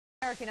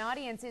American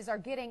audiences are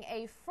getting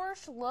a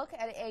first look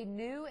at a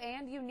new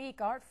and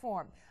unique art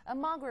form.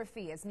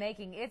 Emography is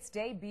making its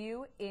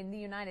debut in the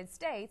United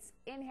States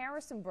in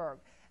Harrisonburg.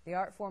 The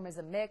art form is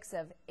a mix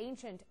of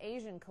ancient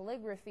Asian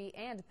calligraphy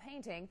and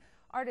painting.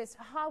 Artist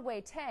Ha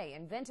Wei-tae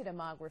invented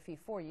emography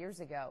 4 years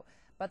ago.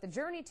 But the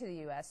journey to the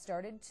U.S.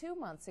 started 2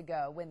 months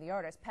ago when the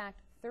artist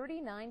packed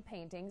 39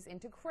 paintings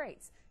into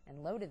crates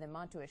and loaded them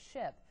onto a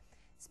ship.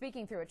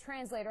 Speaking through a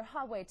translator,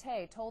 Ha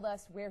Wei-tae told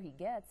us where he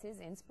gets his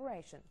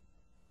inspiration.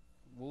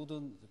 Most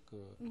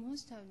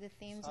of the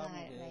themes are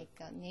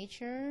like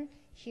nature,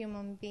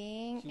 human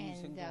being,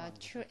 and the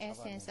true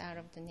essence out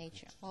of the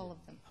nature, all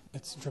of them.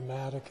 It's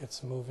dramatic,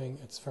 it's moving,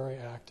 it's very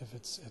active,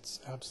 it's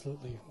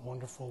absolutely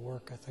wonderful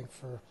work, I think,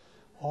 for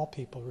all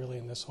people really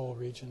in this whole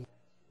region.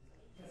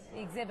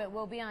 The exhibit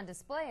will be on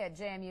display at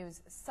JMU's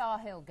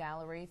Sawhill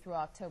Gallery through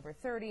October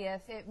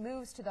 30th. It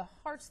moves to the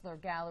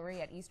Hartzler Gallery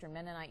at Eastern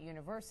Mennonite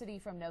University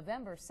from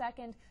November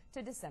 2nd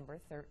to December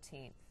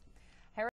 13th.